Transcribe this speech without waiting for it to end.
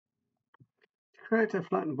create a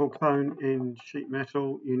flattenable cone in sheet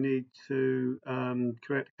metal, you need to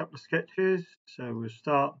create a couple of sketches. So we'll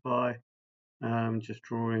start by just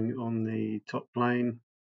drawing on the top plane,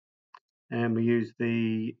 and we use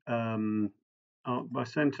the arc by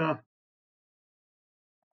center,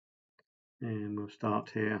 and we'll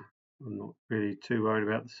start here. I'm not really too worried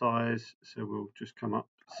about the size, so we'll just come up,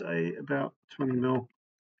 say, about 20 mil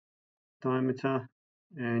diameter,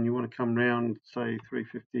 and you want to come round, say,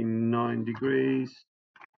 359 degrees.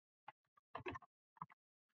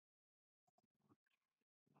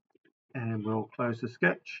 And we'll close the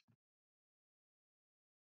sketch.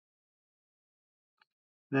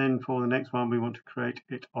 Then for the next one, we want to create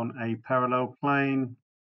it on a parallel plane.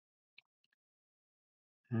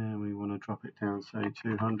 And we want to drop it down, say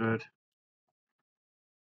 200.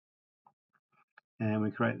 And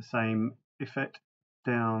we create the same effect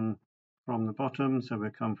down from the bottom. So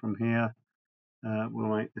we'll come from here.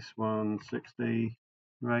 We'll make this one 60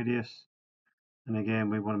 radius. And again,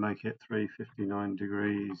 we want to make it 359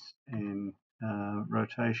 degrees in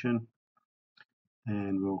rotation.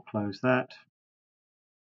 And we'll close that.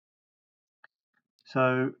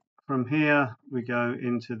 So from here, we go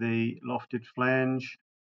into the lofted flange,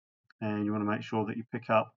 and you want to make sure that you pick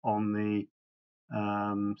up on the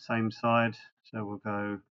same side. So we'll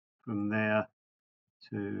go from there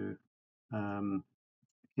to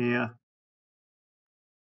here,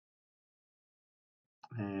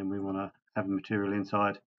 and we want to have the material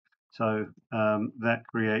inside. So that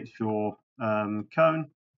creates your cone,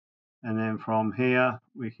 and then from here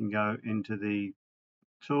we can go into the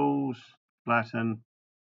tools, flatten,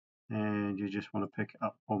 and you just want to pick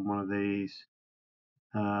up on one of these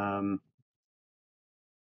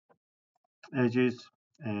edges,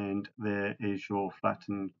 and there is your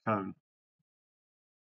flattened cone.